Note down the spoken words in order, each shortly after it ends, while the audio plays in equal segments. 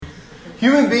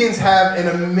Human beings have an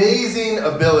amazing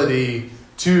ability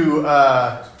to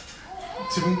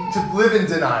live in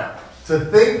denial, to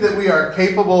think that we are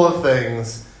capable of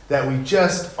things that we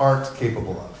just aren't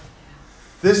capable of.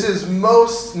 This is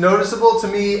most noticeable to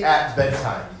me at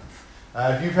bedtime.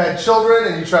 If you've had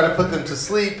children and you try to put them to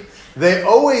sleep, they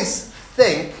always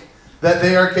think that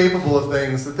they are capable of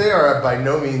things that they are by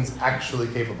no means actually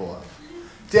capable of.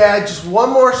 Dad, just one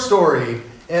more story,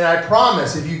 and I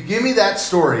promise if you give me that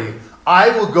story, I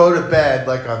will go to bed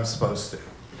like I'm supposed to.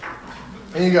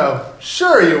 And you go,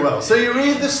 sure you will. So you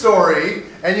read the story,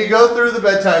 and you go through the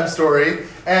bedtime story,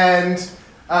 and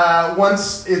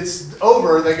once it's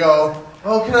over, they go,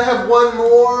 oh, can I have one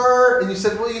more? And you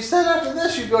said, well, you said after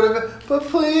this you'd go to bed, but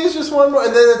please, just one more.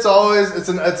 And then it's always, it's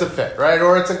a fit, right?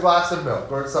 Or it's a glass of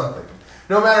milk, or it's something.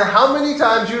 No matter how many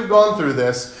times you've gone through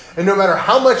this, and no matter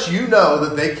how much you know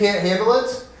that they can't handle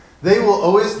it, they will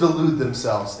always delude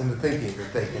themselves into thinking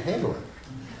that they can handle it.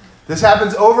 This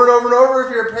happens over and over and over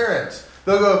if you're a parent.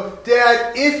 They'll go,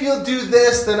 Dad, if you'll do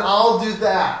this, then I'll do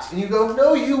that. And you go,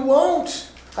 no, you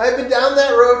won't. I've been down that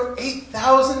road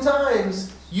 8,000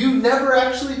 times. You never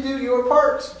actually do your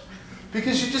part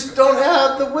because you just don't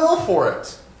have the will for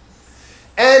it.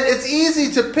 And it's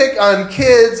easy to pick on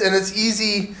kids and it's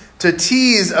easy to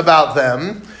tease about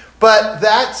them, but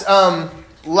that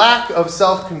lack of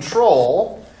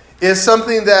self-control is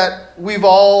something that we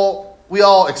all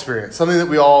experience, something that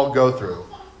we all go through.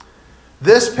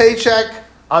 This paycheck,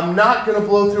 I'm not going to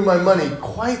blow through my money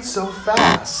quite so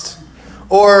fast.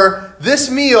 Or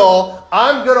this meal,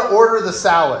 I'm going to order the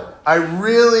salad. I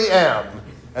really am.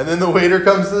 And then the waiter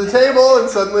comes to the table and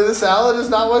suddenly the salad is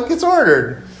not what gets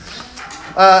ordered.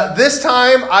 This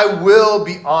time, I will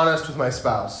be honest with my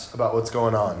spouse about what's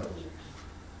going on.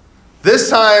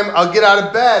 This time, I'll get out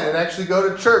of bed and actually go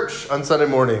to church on Sunday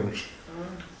morning.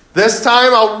 This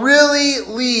time, I'll really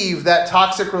leave that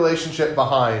toxic relationship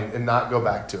behind and not go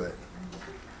back to it.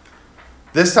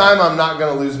 This time, I'm not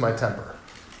going to lose my temper.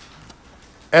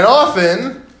 And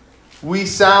often, we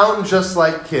sound just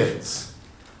like kids.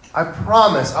 I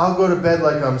promise I'll go to bed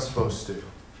like I'm supposed to.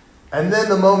 And then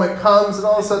the moment comes, and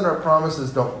all of a sudden our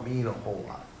promises don't mean a whole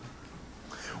lot.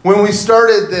 When we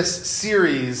started this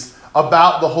series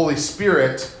about the Holy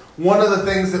Spirit, one of the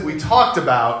things that we talked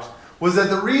about was that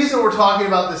the reason we're talking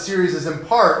about this series is in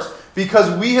part because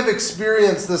we have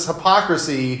experienced this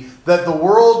hypocrisy that the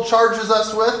world charges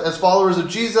us with as followers of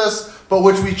Jesus, but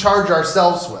which we charge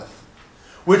ourselves with.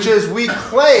 Which is we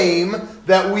claim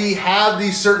that we have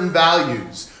these certain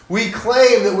values. We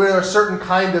claim that we're a certain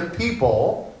kind of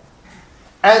people.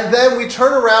 And then we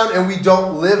turn around and we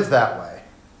don't live that way.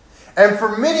 And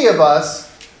for many of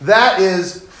us, that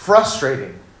is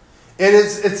frustrating.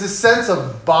 It's a sense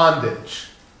of bondage.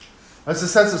 It's a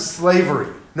sense of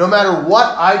slavery. No matter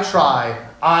what I try,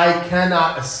 I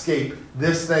cannot escape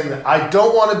this thing that I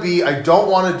don't want to be, I don't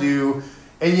want to do,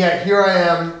 and yet here I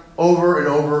am over and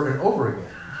over and over again.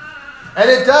 And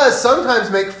it does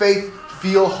sometimes make faith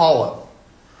feel hollow.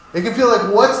 It can feel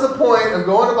like, what's the point of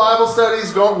going to Bible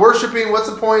studies, worshiping? What's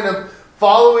the point of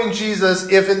following Jesus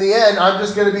if in the end I'm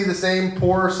just going to be the same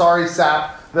poor, sorry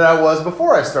sap that I was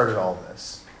before I started all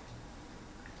this?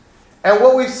 And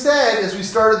what we said as we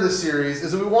started this series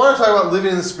is that we want to talk about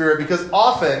living in the Spirit because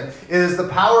often it is the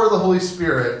power of the Holy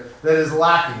Spirit that is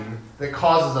lacking that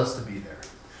causes us to be there.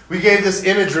 We gave this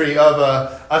imagery of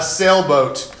a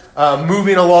sailboat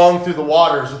moving along through the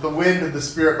waters with the wind of the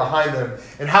Spirit behind them,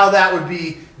 and how that would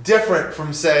be different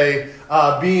from, say,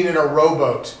 being in a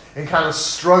rowboat and kind of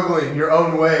struggling your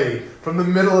own way from the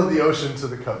middle of the ocean to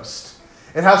the coast.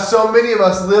 And how so many of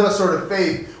us live a sort of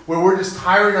faith where we're just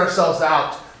tiring ourselves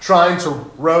out trying to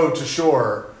row to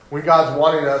shore when God's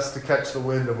wanting us to catch the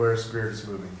wind of where His Spirit is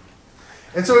moving.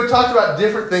 And so we talked about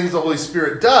different things the Holy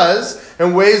Spirit does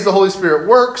and ways the Holy Spirit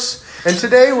works. And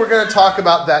today we're going to talk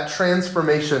about that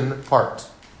transformation part.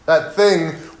 That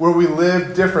thing where we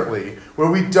live differently,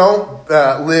 where we don't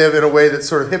live in a way that's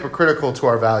sort of hypocritical to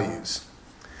our values.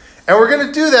 And we're going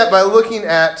to do that by looking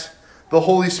at the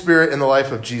Holy Spirit in the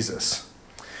life of Jesus.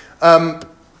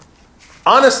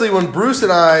 Honestly, when Bruce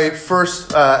and I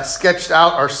first sketched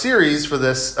out our series for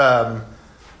this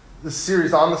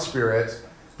series on the Spirit,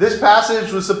 this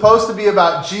passage was supposed to be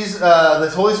about Jesus, the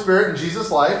Holy Spirit in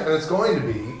Jesus' life, and it's going to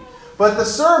be. But the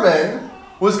sermon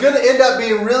was going to end up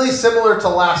being really similar to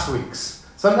last week's.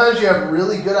 Sometimes you have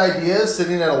really good ideas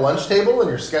sitting at a lunch table and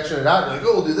you're sketching it out. You're like,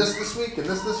 oh, we'll do this week and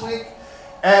this week.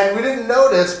 And we didn't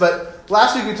notice, but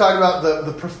last week we talked about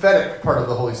the prophetic part of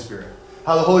the Holy Spirit.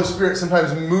 How the Holy Spirit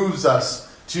sometimes moves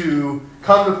us to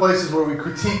come to places where we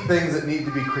critique things that need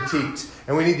to be critiqued.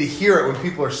 And we need to hear it when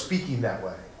people are speaking that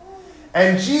way.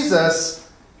 And Jesus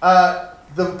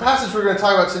the passage we're going to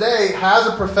talk about today has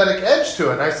a prophetic edge to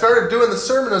it. And I started doing the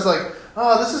sermon. I was like,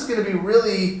 oh, this is going to be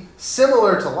really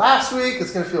similar to last week.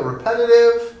 It's going to feel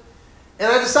repetitive.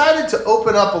 And I decided to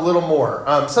open up a little more.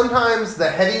 Sometimes the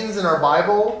headings in our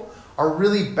Bible are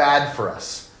really bad for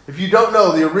us. If you don't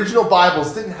know, the original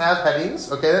Bibles didn't have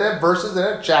headings. Okay, they didn't have verses, they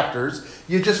didn't have chapters.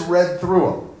 You just read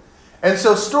through them. And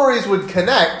so stories would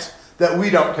connect that we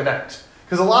don't connect.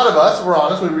 Because a lot of us, if we're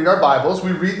honest, when we read our Bibles,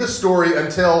 we read the story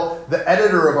until the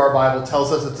editor of our Bible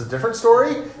tells us it's a different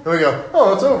story. And we go,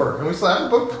 oh, it's over. And we slam the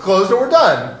book closed and we're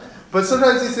done. But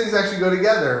sometimes these things actually go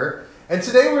together. And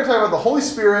today we're going to talk about the Holy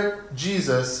Spirit,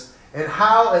 Jesus, and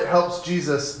how it helps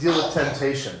Jesus deal with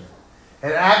temptation.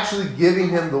 And actually giving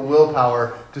him the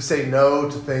willpower to say no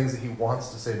to things that he wants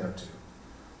to say no to.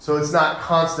 So it's not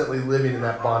constantly living in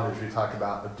that bondage we talk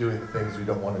about of doing the things we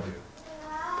don't want to do.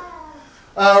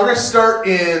 We're going to start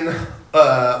in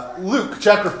Luke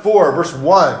chapter 4, verse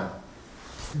 1.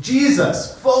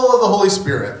 Jesus, full of the Holy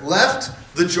Spirit, left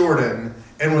the Jordan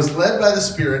and was led by the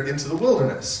Spirit into the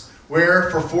wilderness,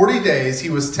 where for 40 days he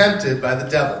was tempted by the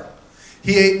devil.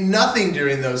 He ate nothing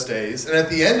during those days, and at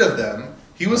the end of them,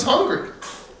 he was hungry.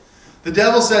 The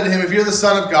devil said to him, if you're the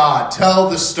Son of God, tell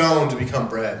the stone to become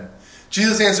bread.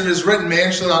 Jesus answered, it is written,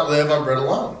 man shall not live on bread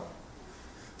alone.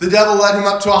 The devil led him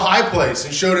up to a high place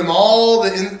and showed him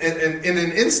in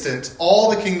an instant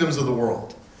all the kingdoms of the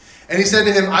world. And he said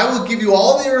to him, I will give you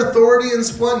all their authority and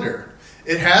splendor.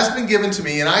 It has been given to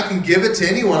me, and I can give it to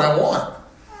anyone I want.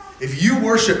 If you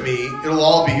worship me, it'll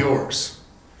all be yours.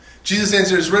 Jesus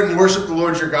answered, it is written, worship the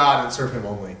Lord your God and serve him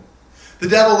only. The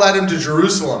devil led him to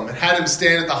Jerusalem and had him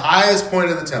stand at the highest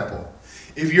point of the temple.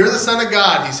 If you're the Son of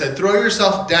God, he said, throw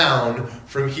yourself down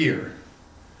from here.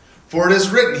 For it is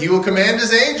written, he will command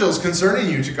his angels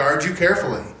concerning you to guard you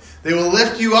carefully. They will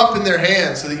lift you up in their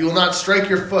hands so that you will not strike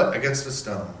your foot against a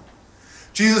stone.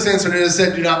 Jesus answered and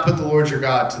said, do not put the Lord your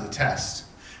God to the test.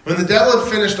 When the devil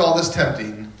had finished all this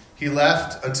tempting, he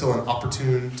left until an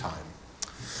opportune time.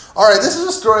 All right, this is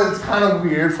a story that's kind of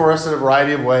weird for us in a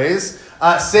variety of ways.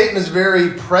 Satan is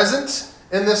very present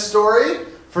in this story.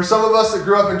 For some of us that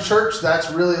grew up in church, that's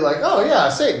really like, oh yeah,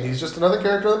 Satan, he's just another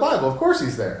character in the Bible. Of course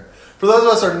he's there. For those of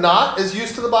us who are not as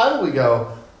used to the Bible, we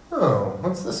go, oh,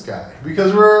 what's this guy?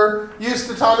 Because we're used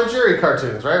to Tom and Jerry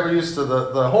cartoons, right? We're used to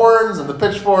the horns and the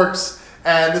pitchforks,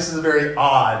 and this is very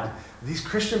odd. These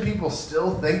Christian people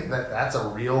still think that that's a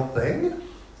real thing?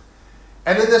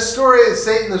 And in this story of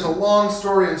Satan, there's a long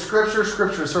story in Scripture.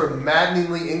 Scripture is sort of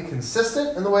maddeningly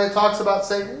inconsistent in the way it talks about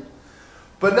Satan.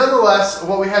 But nonetheless,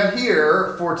 what we have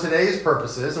here for today's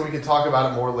purposes, and we can talk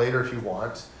about it more later if you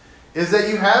want, is that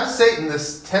you have Satan,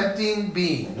 this tempting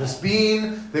being, this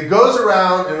being that goes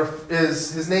around and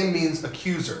his name means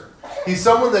accuser. He's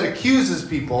someone that accuses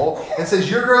people and says,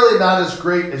 you're really not as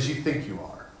great as you think you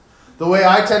are. The way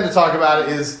I tend to talk about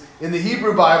it is, in the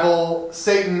Hebrew Bible,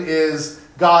 Satan is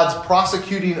God's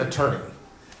prosecuting attorney.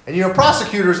 And you know,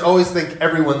 prosecutors always think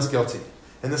everyone's guilty.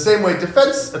 In the same way,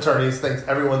 defense attorneys think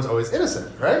everyone's always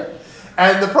innocent, right?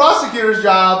 And the prosecutor's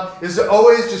job is to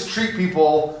always just treat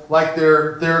people like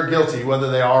they're guilty,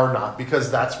 whether they are or not,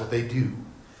 because that's what they do.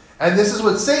 And this is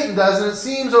what Satan does, and it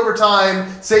seems over time,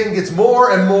 Satan gets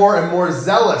more and more and more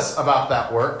zealous about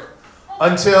that work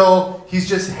until he's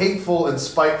just hateful and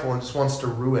spiteful and just wants to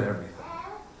ruin everything.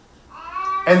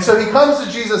 And so he comes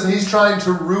to Jesus and he's trying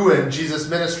to ruin Jesus'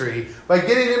 ministry by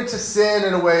getting him to sin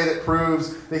in a way that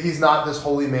proves that he's not this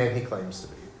holy man he claims to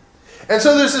be. And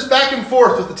so there's this back and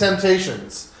forth with the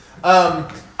temptations.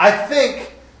 I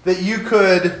think that you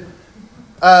could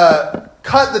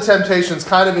cut the temptations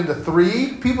kind of into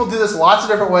three. People do this lots of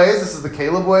different ways. This is the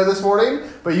Caleb way this morning.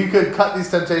 But you could cut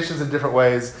these temptations in different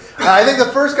ways. I think the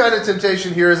first kind of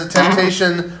temptation here is a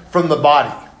temptation from the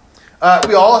body.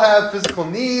 We all have physical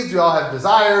needs. We all have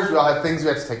desires. We all have things we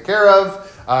have to take care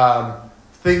of.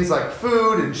 Things like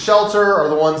food and shelter are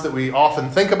the ones that we often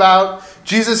think about.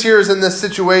 Jesus here is in this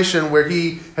situation where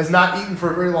he has not eaten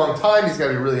for a very long time. He's got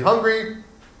to be really hungry.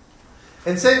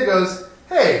 And Satan goes,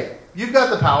 hey, you've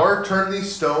got the power. Turn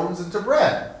these stones into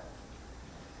bread.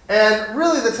 And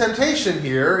really the temptation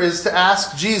here is to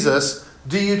ask Jesus,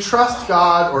 do you trust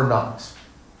God or not?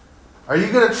 Are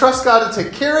you going to trust God to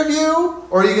take care of you,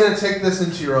 or are you going to take this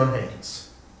into your own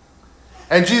hands?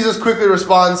 And Jesus quickly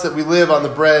responds that we live on the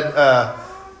bread,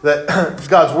 that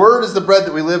God's word is the bread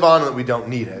that we live on and that we don't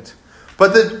need it.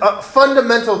 But the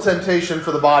fundamental temptation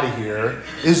for the body here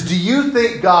is, do you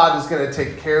think God is going to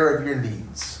take care of your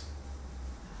needs?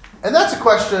 And that's a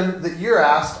question that you're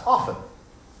asked often.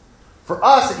 For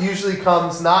us, it usually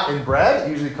comes not in bread.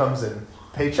 It usually comes in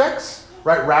paychecks.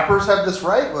 Right? Rappers have this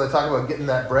right when they talk about getting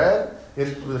that bread.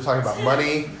 We're talking about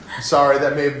money. I'm sorry,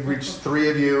 that may have reached 3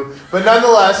 of you. But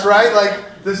nonetheless, right?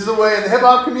 Like, this is the way in the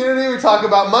hip-hop community we talk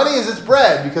about money is it's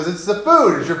bread because it's the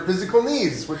food. It's your physical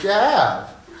needs. It's what you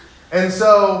have. And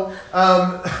so,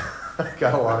 I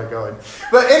got a lot of going.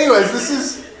 But anyways, this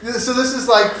is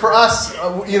like for us,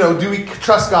 do we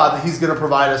trust God that he's going to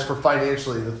provide us for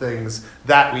financially the things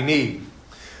that we need?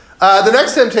 The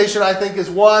next temptation, I think, is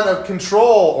one of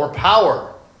control or power.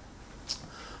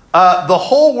 The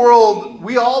whole world,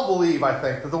 we all believe, I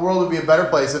think, that the world would be a better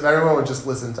place if everyone would just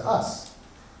listen to us.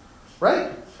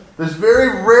 Right? There's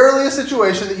very rarely a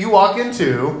situation that you walk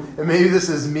into, and maybe this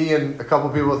is me and a couple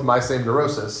people with my same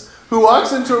neurosis, who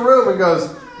walks into a room and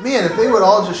goes, man, if they would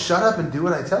all just shut up and do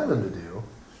what I tell them to do,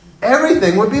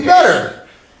 everything would be better.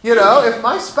 If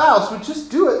my spouse would just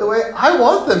do it the way I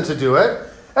want them to do it,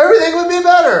 everything would be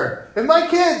better. If my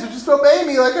kids would just obey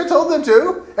me like I told them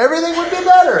to, everything would be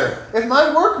better. If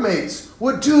my workmates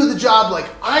would do the job like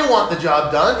I want the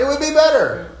job done, it would be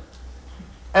better.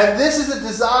 And this is a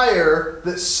desire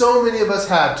that so many of us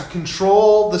have to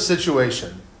control the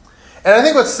situation. And I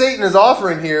think what Satan is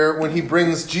offering here when he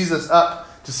brings Jesus up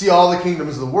to see all the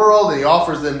kingdoms of the world and he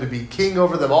offers them to be king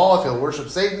over them all if he'll worship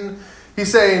Satan, he's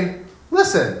saying,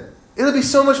 listen, it'll be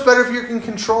so much better if you're in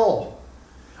control.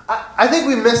 I think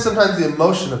we miss sometimes the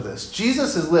emotion of this.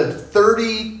 Jesus has lived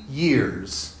 30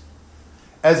 years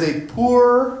as a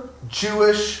poor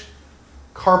Jewish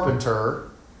carpenter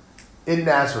in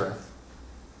Nazareth,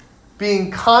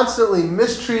 being constantly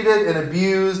mistreated and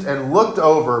abused and looked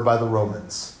over by the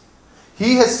Romans.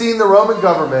 He has seen the Roman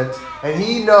government, and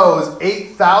he knows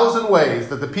 8,000 ways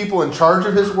that the people in charge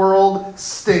of his world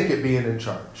stink at being in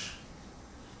charge.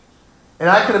 And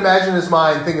I can imagine his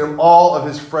mind thinking of all of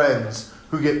his friends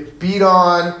who get beat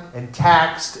on and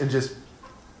taxed and just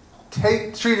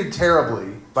treated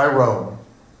terribly by Rome.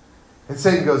 And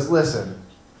Satan goes, listen,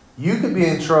 you could be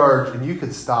in charge and you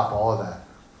could stop all of that.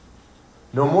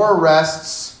 No more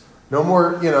arrests, no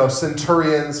more,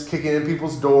 centurions kicking in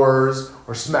people's doors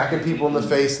or smacking people in the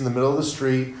face in the middle of the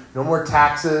street. No more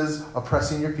taxes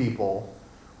oppressing your people.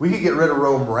 We could get rid of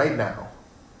Rome right now.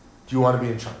 Do you want to be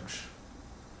in charge?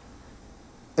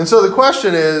 And so the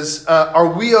question is,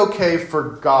 are we okay for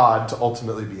God to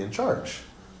ultimately be in charge?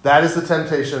 That is the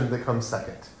temptation that comes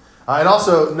second. And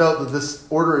also note that this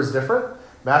order is different.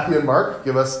 Matthew and Mark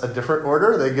give us a different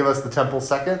order. They give us the temple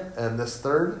second and this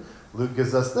third. Luke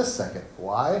gives us this second.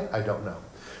 Why? I don't know.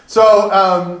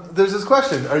 So there's this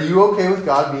question. Are you okay with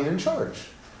God being in charge?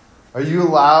 Are you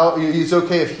it's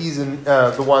okay if he's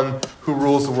the one who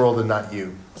rules the world and not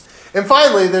you? And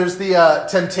finally, there's the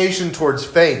temptation towards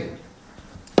fame.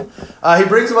 He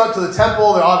brings them up to the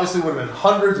temple. There obviously would have been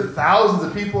hundreds of thousands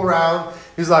of people around.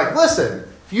 He's like, listen,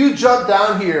 if you jump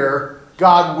down here,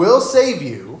 God will save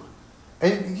you.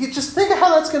 And you just think of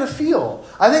how that's going to feel.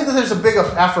 I think that there's a big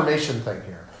affirmation thing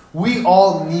here. We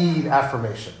all need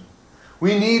affirmation.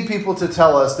 We need people to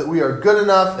tell us that we are good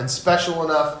enough and special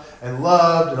enough and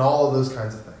loved and all of those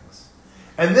kinds of things.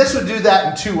 And this would do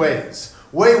that in 2 ways.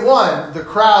 Way one, the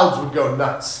crowds would go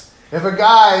nuts. If a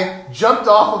guy jumped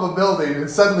off of a building and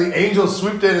suddenly angels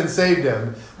swooped in and saved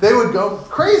him, they would go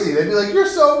crazy. They'd be like, you're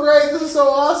so great. This is so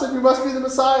awesome. You must be the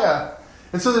Messiah.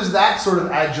 And so there's that sort of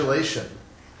adulation.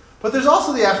 But there's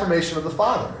also the affirmation of the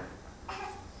Father.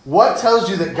 What tells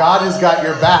you that God has got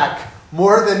your back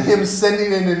more than him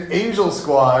sending in an angel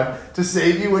squad to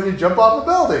save you when you jump off a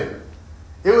building?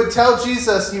 It would tell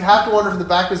Jesus, you have to wonder from the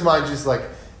back of his mind, Jesus like,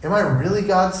 am I really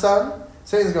God's son?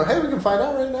 Satan's going, hey, we can find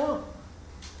out right now.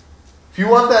 If you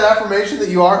want that affirmation that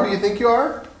you are who you think you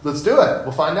are, let's do it.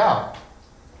 We'll find out.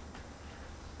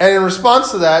 And in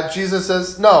response to that, Jesus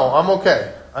says, no, I'm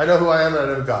okay. I know who I am and I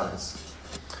know who God is.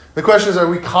 The question is, are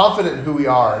we confident in who we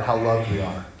are and how loved we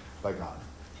are by God?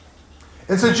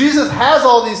 And so Jesus has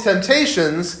all these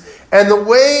temptations, and the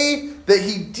way that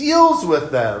he deals with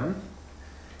them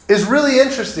is really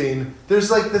interesting.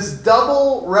 There's like this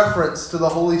double reference to the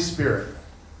Holy Spirit.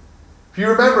 If you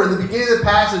remember, in the beginning of the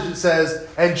passage it says,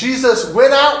 and Jesus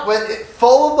went out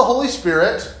full of the Holy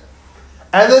Spirit,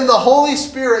 and then the Holy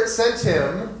Spirit sent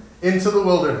him into the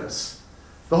wilderness.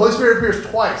 The Holy Spirit appears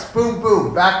twice, boom,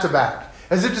 boom, back to back.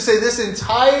 As if to say this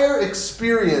entire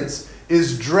experience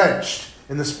is drenched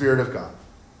in the Spirit of God.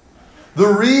 The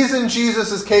reason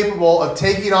Jesus is capable of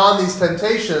taking on these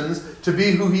temptations to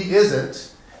be who he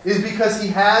isn't is because he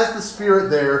has the Spirit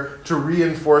there to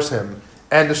reinforce him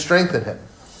and to strengthen him.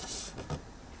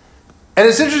 And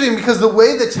it's interesting because the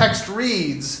way the text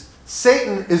reads,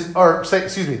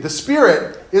 the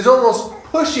Spirit is almost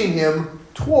pushing him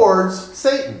towards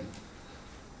Satan.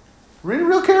 Read it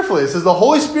real carefully. It says the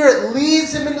Holy Spirit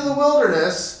leads him into the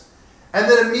wilderness, And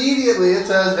then immediately it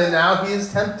says, and now he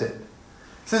is tempted.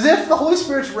 It's as if the Holy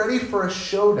Spirit's ready for a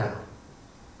showdown.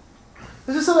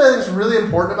 This is something that's really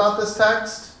important about this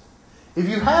text. If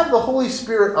you have the Holy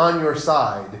Spirit on your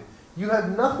side, you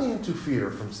have nothing to fear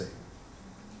from Satan.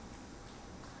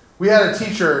 We had a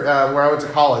teacher where I went to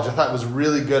college. I thought was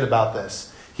really good about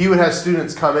this. He would have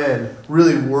students come in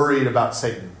really worried about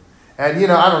Satan. And,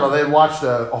 I don't know, they'd watched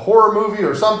a horror movie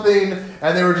or something,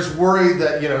 and they were just worried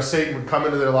that, Satan would come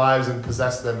into their lives and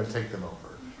possess them and take them over.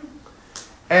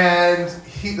 And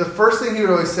the first thing he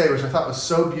would always say, which I thought was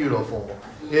so beautiful,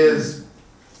 is,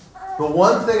 the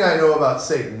one thing I know about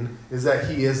Satan is that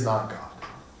he is not God.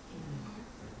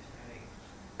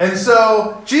 And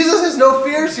so Jesus has no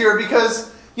fears here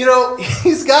because,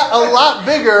 he's got a lot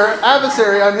bigger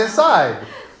adversary on his side.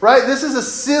 Right? This is a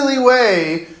silly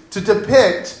way to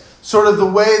depict sort of the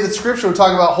way that Scripture would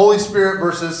talk about Holy Spirit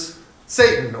versus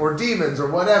Satan or demons or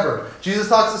whatever. Jesus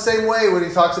talks the same way when he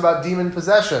talks about demon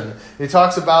possession. He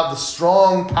talks about the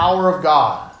strong power of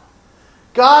God.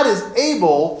 God is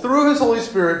able, through his Holy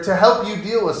Spirit, to help you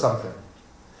deal with something.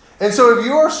 And so if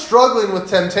you're struggling with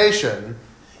temptation,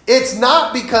 it's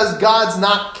not because God's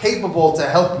not capable to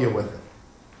help you with it.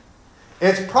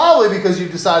 It's probably because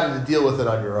you've decided to deal with it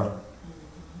on your own.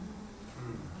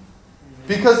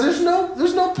 Because there's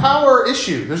no power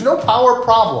issue. There's no power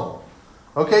problem.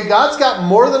 Okay, God's got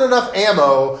more than enough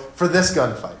ammo for this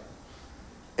gunfight.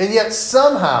 And yet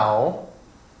somehow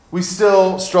we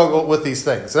still struggle with these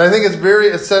things. And I think it's very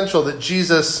essential that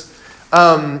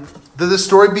that this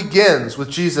story begins with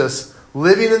Jesus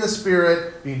living in the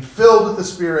Spirit, being filled with the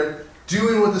Spirit,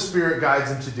 doing what the Spirit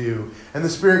guides him to do. And the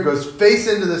Spirit goes face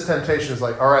into this temptation. It's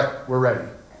like, all right, we're ready.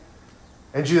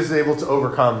 And Jesus is able to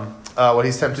overcome what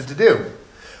he's tempted to do.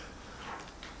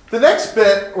 The next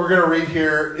bit we're going to read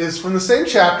here is from the same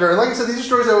chapter. And like I said, these are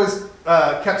stories I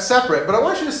always kept separate. But I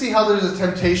want you to see how there's a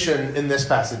temptation in this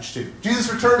passage too.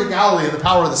 Jesus returned to Galilee in the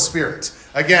power of the Spirit.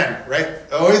 Again, right?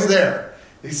 Always there.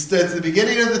 It's the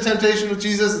beginning of the temptation with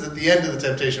Jesus and at the end of the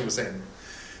temptation with Satan.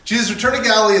 Jesus returned to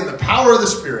Galilee in the power of the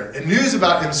Spirit, and news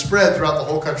about him spread throughout the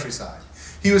whole countryside.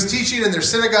 He was teaching in their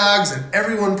synagogues, and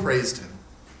everyone praised him.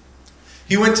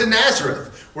 He went to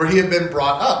Nazareth, where he had been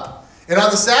brought up. And on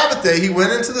the Sabbath day, he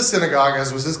went into the synagogue,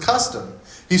 as was his custom.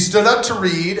 He stood up to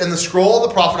read, and the scroll of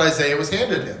the prophet Isaiah was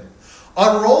handed him.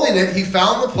 Unrolling it, he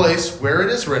found the place where it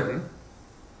is written,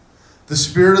 "The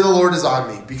Spirit of the Lord is on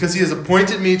me, because he has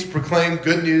appointed me to proclaim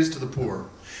good news to the poor.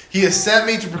 He has sent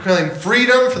me to proclaim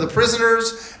freedom for the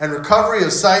prisoners and recovery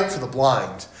of sight for the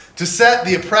blind, to set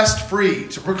the oppressed free,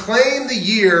 to proclaim the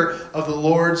year of the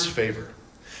Lord's favor."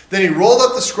 Then he rolled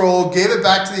up the scroll, gave it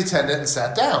back to the attendant, and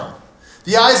sat down.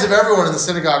 The eyes of everyone in the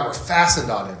synagogue were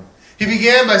fastened on him. He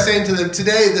began by saying to them,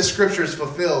 "Today this scripture is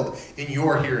fulfilled in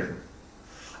your hearing."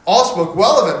 All spoke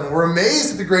well of him and were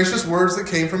amazed at the gracious words that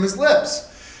came from his lips.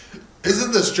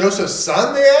 "Isn't this Joseph's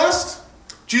son?" they asked.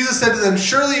 Jesus said to them,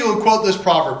 "Surely you will quote this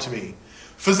proverb to me.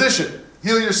 'Physician,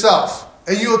 heal yourself.'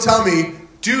 And you will tell me,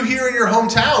 'Do here in your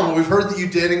hometown what we've heard that you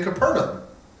did in Capernaum.'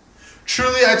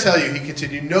 Truly I tell you," he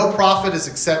continued, "no prophet is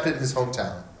accepted in his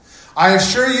hometown. I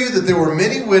assure you that there were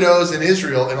many widows in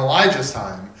Israel in Elijah's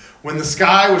time, when the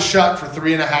sky was shut for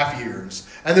 3.5 years,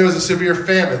 and there was a severe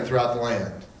famine throughout the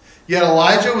land. Yet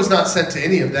Elijah was not sent to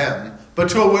any of them, but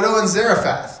to a widow in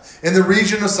Zarephath, in the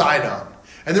region of Sidon.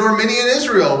 And there were many in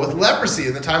Israel with leprosy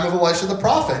in the time of Elisha the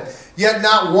prophet, yet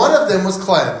not one of them was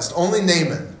cleansed, only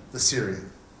Naaman the Syrian."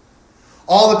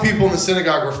 All the people in the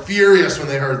synagogue were furious when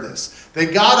they heard this. They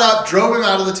got up, drove him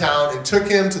out of the town, and took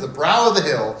him to the brow of the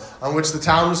hill on which the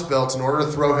town was built in order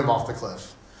to throw him off the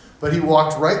cliff. But he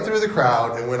walked right through the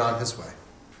crowd and went on his way.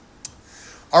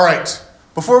 All right,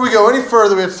 before we go any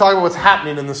further, we have to talk about what's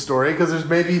happening in this story, because there's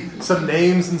maybe some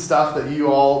names and stuff that you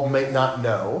all may not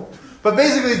know. But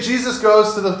basically, Jesus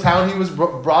goes to the town he was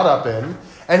brought up in,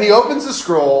 and he opens the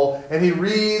scroll, and he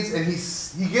reads, and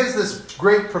he gives this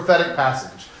great prophetic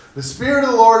passage. "The Spirit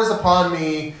of the Lord is upon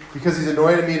me, because he's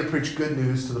anointed me to preach good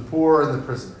news to the poor and the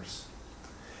prisoners."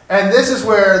 And this is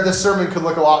where this sermon could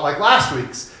look a lot like last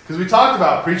week's, because we talked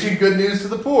about preaching good news to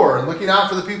the poor and looking out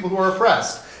for the people who are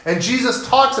oppressed. And Jesus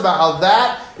talks about how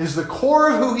that is the core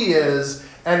of who he is,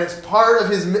 and it's part of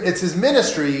his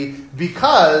ministry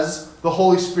because the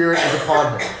Holy Spirit is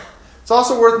upon him. It's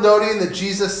also worth noting that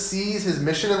Jesus sees his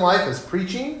mission in life as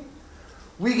preaching.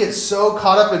 We get so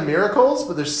caught up in miracles,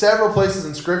 but there's several places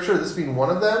in Scripture, this being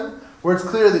one of them, where it's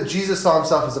clear that Jesus saw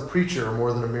himself as a preacher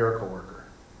more than a miracle worker.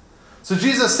 So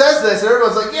Jesus says this, and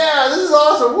everyone's like, "Yeah, this is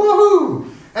awesome, woohoo!"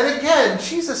 And again,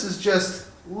 Jesus is just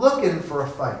looking for a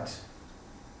fight.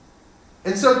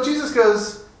 And so Jesus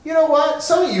goes, "You know what?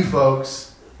 Some of you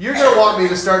folks, you're going to want me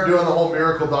to start doing the whole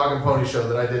miracle dog and pony show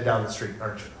that I did down the street,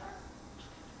 aren't you?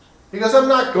 He goes, I'm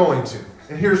not going to.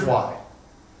 And here's why.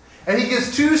 And he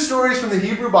gives two stories from the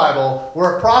Hebrew Bible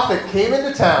where a prophet came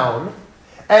into town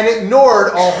and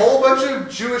ignored a whole bunch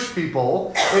of Jewish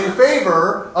people in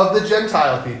favor of the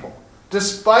Gentile people,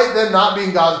 despite them not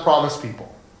being God's promised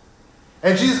people.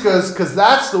 And Jesus goes, because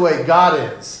that's the way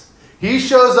God is. He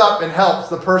shows up and helps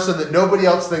the person that nobody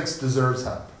else thinks deserves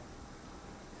help.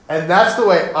 And that's the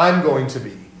way I'm going to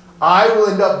be. I will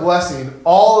end up blessing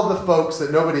all of the folks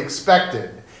that nobody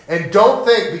expected. And don't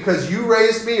think because you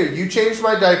raised me or you changed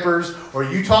my diapers or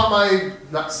you taught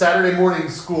my Saturday morning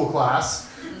school class,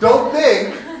 don't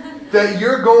think that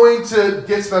you're going to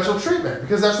get special treatment,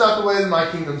 because that's not the way that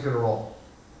my kingdom's going to roll.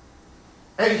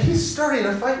 And he's starting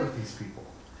a fight with these people.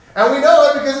 And we know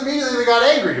it because immediately they got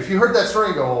angry. If you heard that story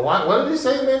and go, well, what did he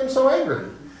say that made him so angry?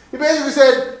 He basically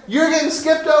said, you're getting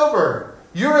skipped over.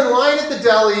 You're in line at the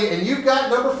deli and you've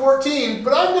got number 14,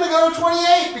 but I'm going to go to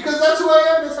 28 because that's who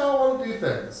I am. That's how I want to do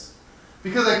things.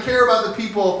 Because I care about the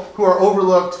people who are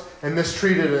overlooked and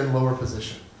mistreated in lower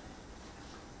position.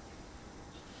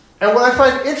 And what I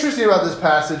find interesting about this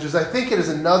passage is I think it is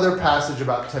another passage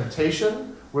about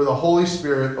temptation where the Holy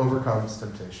Spirit overcomes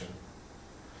temptation.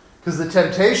 Because the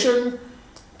temptation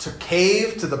to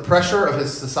cave to the pressure of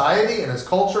his society and his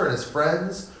culture and his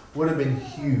friends would have been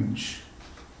huge.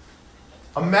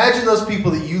 Imagine those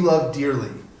people that you love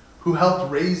dearly, who helped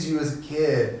raise you as a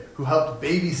kid, who helped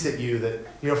babysit you,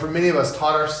 that, for many of us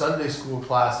taught our Sunday school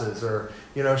classes or,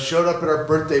 showed up at our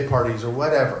birthday parties or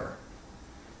whatever.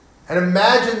 And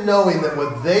imagine knowing that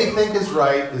what they think is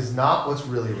right is not what's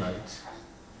really right.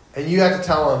 And you have to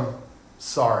tell them,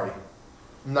 sorry,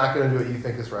 I'm not going to do what you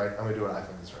think is right. I'm going to do what I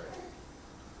think is right.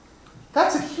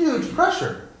 That's a huge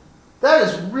pressure. That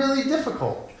is really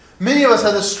difficult. Many of us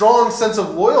have this strong sense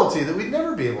of loyalty that we'd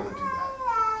never be able to do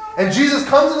that. And Jesus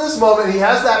comes in this moment, and he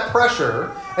has that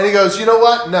pressure, and he goes, you know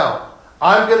what? No,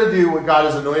 I'm going to do what God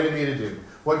has anointed me to do.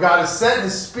 What God has sent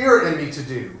his Spirit in me to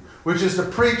do, which is to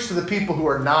preach to the people who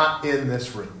are not in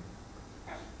this room.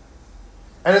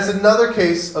 And it's another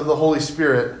case of the Holy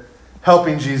Spirit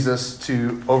helping Jesus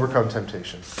to overcome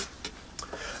temptation.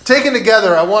 Taken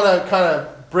together, I want to kind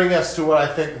of bring us to what I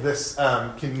think this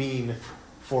can mean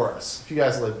for us. If you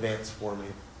guys will advance for me.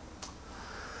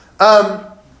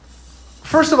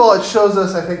 First of all, it shows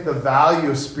us, I think, the value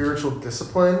of spiritual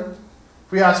discipline.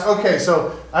 We ask, okay,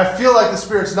 so I feel like the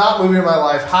Spirit's not moving in my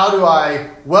life. How do I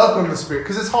welcome the Spirit?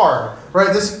 Because it's hard,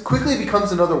 right? This quickly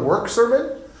becomes another work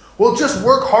sermon. We'll just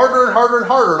work harder and harder and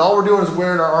harder, and all we're doing is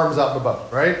wearing our arms out in the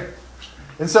boat, right?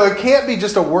 And so it can't be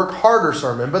just a work harder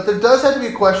sermon, but there does have to be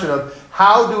a question of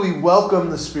how do we welcome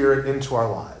the Spirit into our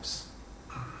lives?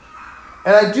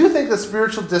 And I do think that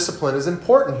spiritual discipline is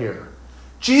important here.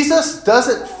 Jesus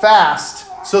doesn't fast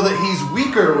so that he's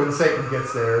weaker when Satan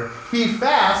gets there. He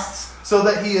fasts so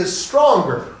that he is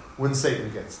stronger when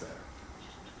Satan gets there.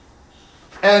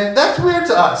 And that's weird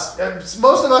to us.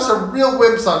 Most of us are real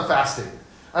wimps on fasting.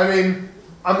 I mean,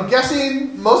 I'm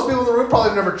guessing most people in the room probably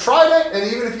have never tried it.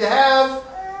 And even if you have,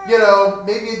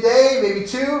 maybe a day, maybe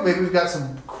two. Maybe we've got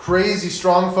some crazy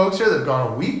strong folks here that have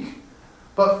gone a week.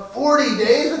 But 40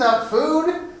 days without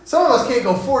food? Some of us can't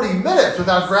go 40 minutes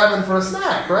without grabbing for a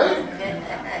snack, right?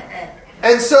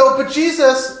 And so, but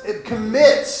Jesus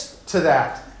commits to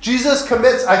that. Jesus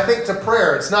commits, I think, to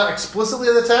prayer. It's not explicitly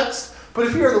in the text, but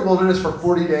if you're in the wilderness for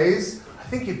 40 days, I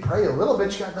think you'd pray a little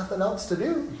bit. You got nothing else to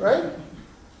do, right?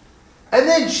 And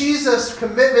then Jesus'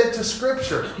 commitment to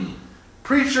Scripture.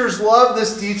 Preachers love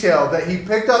this detail that he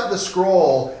picked up the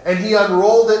scroll and he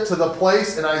unrolled it to the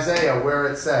place in Isaiah where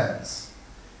it says.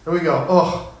 And we go,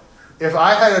 oh, if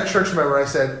I had a church member and I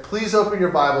said, please open your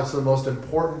Bible to the most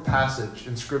important passage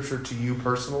in Scripture to you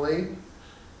personally,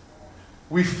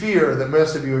 we fear that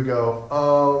most of you would go,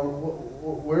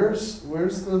 where's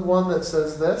the one that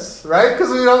says this? Right?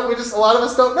 Because a lot of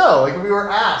us don't know. Like, if we were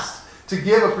asked to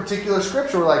give a particular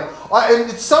scripture, we're like, and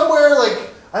it's somewhere like,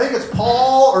 I think it's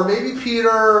Paul or maybe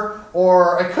Peter,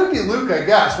 or it could be Luke, I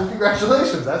guess. Well,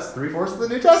 congratulations. That's 3/4 of the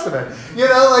New Testament. We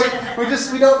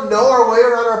don't know our way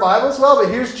around our Bibles well, but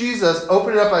here's Jesus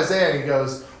opening up Isaiah and he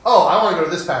goes, oh, I want to go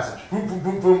to this passage. Boom, boom,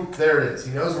 boom, boom. There it is.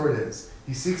 He knows where it is.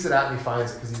 He seeks it out and he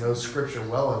finds it because he knows Scripture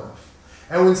well enough.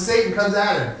 And when Satan comes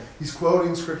at him, he's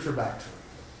quoting Scripture back to him.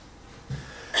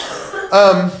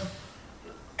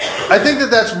 I think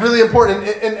that that's really important.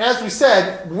 And as we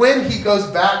said, when he goes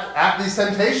back at these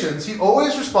temptations, he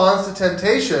always responds to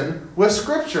temptation with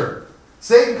Scripture.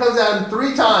 Satan comes at him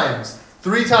 3 times.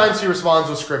 3 times he responds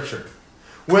with Scripture.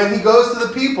 When he goes to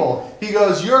the people, he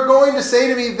goes, you're going to say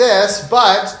to me this,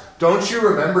 but don't you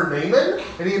remember Naaman?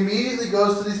 And he immediately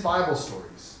goes to these Bible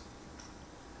stories.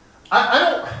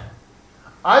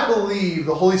 I believe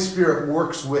the Holy Spirit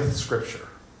works with Scripture.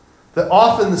 That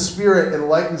often the Spirit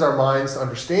enlightens our minds to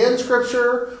understand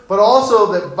Scripture, but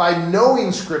also that by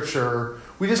knowing Scripture,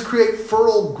 we just create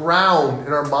fertile ground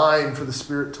in our mind for the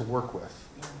Spirit to work with.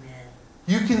 Amen.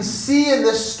 You can see in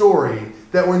this story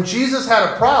that when Jesus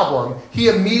had a problem, he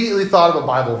immediately thought of a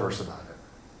Bible verse about it.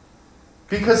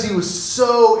 Because he was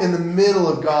so in the middle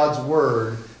of God's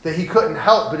Word that he couldn't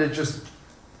help but it just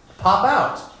pop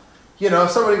out. You know,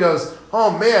 if somebody goes,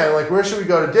 oh man, like where should we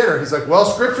go to dinner? He's like, well,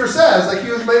 Scripture says, like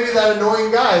he was maybe that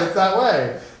annoying guy that's that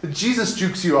way. But Jesus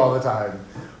jukes you all the time.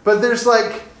 But there's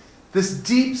like this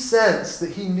deep sense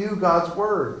that he knew God's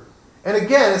Word. And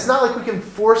again, it's not like we can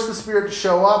force the Spirit to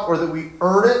show up or that we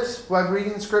earn it by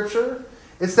reading Scripture.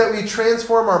 It's that we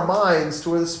transform our minds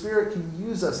to where the Spirit can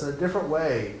use us in a different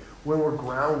way when we're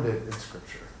grounded in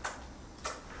Scripture.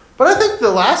 But I think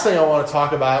the last thing I want to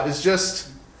talk about is just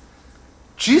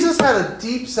Jesus had a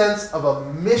deep sense of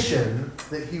a mission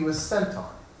that he was sent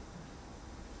on.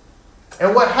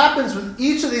 And what happens with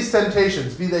each of these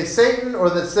temptations, be they Satan or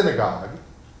the synagogue,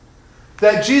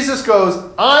 that Jesus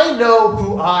goes, I know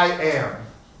who I am.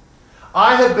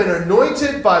 I have been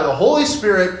anointed by the Holy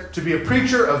Spirit to be a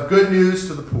preacher of good news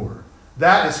to the poor.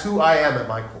 That is who I am at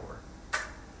my core.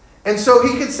 And so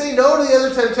he could say no to the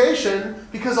other temptation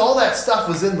because all that stuff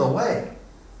was in the way.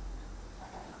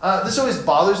 This always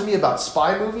bothers me about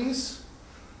spy movies,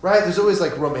 right? There's always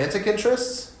like romantic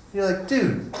interests. You're like,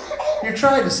 dude, you're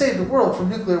trying to save the world from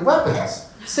nuclear weapons.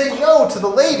 Say no to the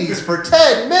ladies for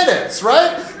 10 minutes,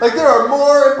 right? Like there are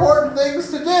more important things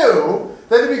to do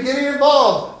than to be getting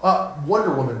involved.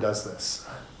 Wonder Woman does this.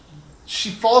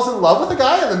 She falls in love with a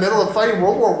guy in the middle of fighting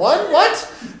World War I?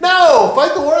 What? No!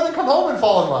 Fight the war and then come home and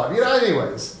fall in love. You know,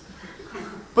 anyways.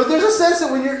 But there's a sense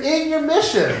that when you're in your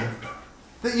mission,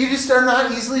 that you just are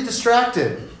not easily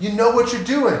distracted. You know what you're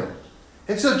doing.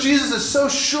 And so Jesus is so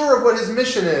sure of what his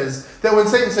mission is that when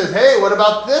Satan says, hey, what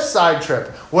about this side trip?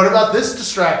 What about this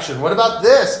distraction? What about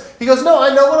this? He goes, no,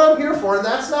 I know what I'm here for, and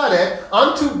that's not it.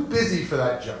 I'm too busy for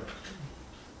that junk.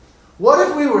 What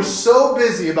if we were so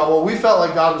busy about what we felt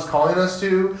like God was calling us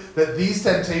to that these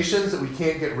temptations that we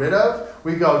can't get rid of,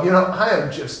 we go, you know, I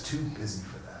am just too busy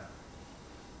for that.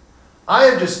 I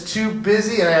am just too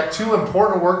busy and I have too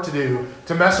important work to do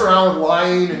to mess around with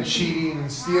lying and cheating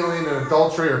and stealing and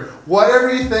adultery or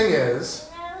whatever your thing is.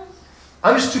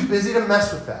 I'm just too busy to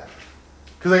mess with that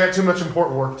because I got too much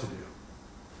important work to do.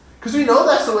 Because we know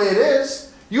that's the way it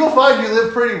is. You will find you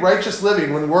live pretty righteous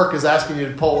living when work is asking you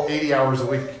to pull 80 hours a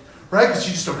week. Right? Because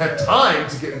you just don't have time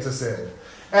to get into sin.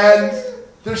 And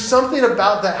there's something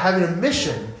about that having a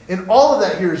mission. And all of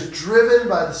that here is driven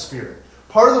by the Spirit.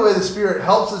 Part of the way the Spirit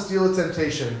helps us deal with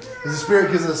temptation is the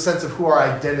Spirit gives us a sense of who our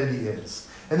identity is.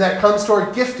 And that comes to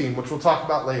our gifting, which we'll talk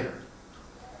about later.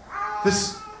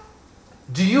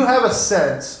 Do you have a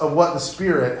sense of what the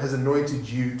Spirit has anointed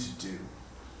you to do?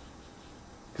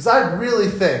 Because I really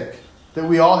think that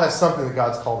we all have something that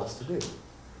God's called us to do.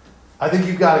 I think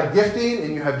you've got a gifting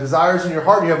and you have desires in your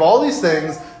heart. And you have all these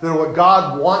things that are what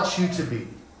God wants you to be.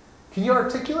 Can you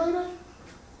articulate it?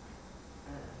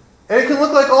 And it can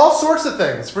look like all sorts of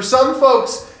things. For some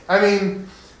folks, I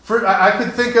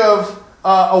could think of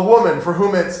a woman for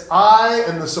whom it's, I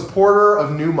am the supporter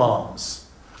of new moms.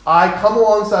 I come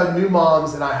alongside new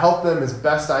moms and I help them as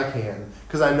best I can.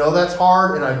 Because I know that's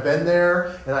hard and I've been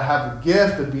there and I have the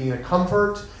gift of being a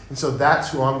comfort. And so that's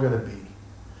who I'm going to be.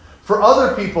 For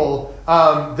other people,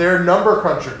 they're number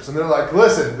crunchers. And they're like,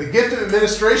 listen, the gift of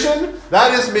administration,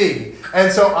 that is me.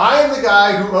 And so I am the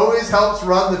guy who always helps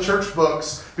run the church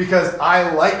books because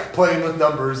I like playing with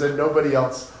numbers and nobody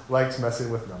else likes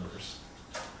messing with numbers.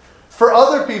 For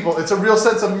other people, it's a real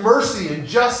sense of mercy and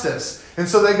justice. And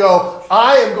so they go,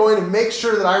 I am going to make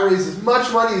sure that I raise as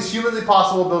much money as humanly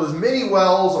possible, build as many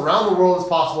wells around the world as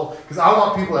possible, because I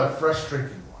want people to have fresh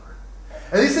drinking water.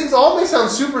 And these things all may sound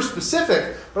super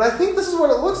specific, but I think this is what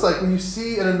it looks like when you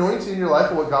see an anointing in your life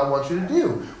of what God wants you to do.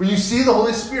 When you see the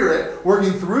Holy Spirit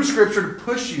working through Scripture to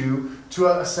push you to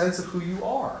a sense of who you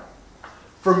are.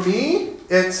 For me,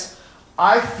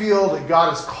 I feel that God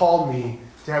has called me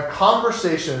to have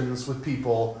conversations with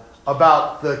people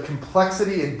about the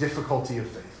complexity and difficulty of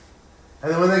faith.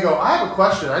 And then when they go, I have a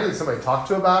question, I need somebody to talk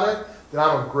to about it, then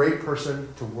I'm a great person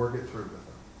to work it through with them.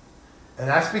 And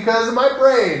that's because of my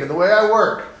brain and the way I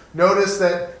work. Notice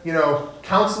that,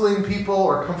 counseling people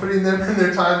or comforting them in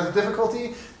their times of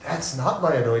difficulty, that's not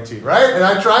my anointing, right? And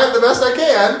I try it the best I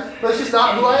can, but it's just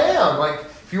not who I am. Like,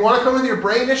 if you want to come with your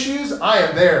brain issues, I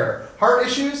am there. Heart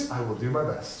issues, I will do my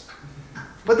best.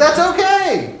 But that's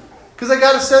okay, because I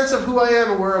got a sense of who I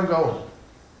am and where I'm going.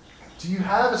 Do you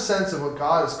have a sense of what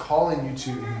God is calling you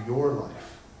to in your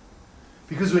life?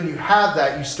 Because when you have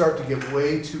that, you start to get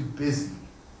way too busy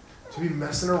to be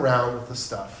messing around with the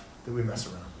stuff that we mess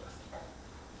around with.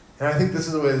 And I think this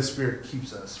is the way the Spirit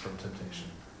keeps us from temptation.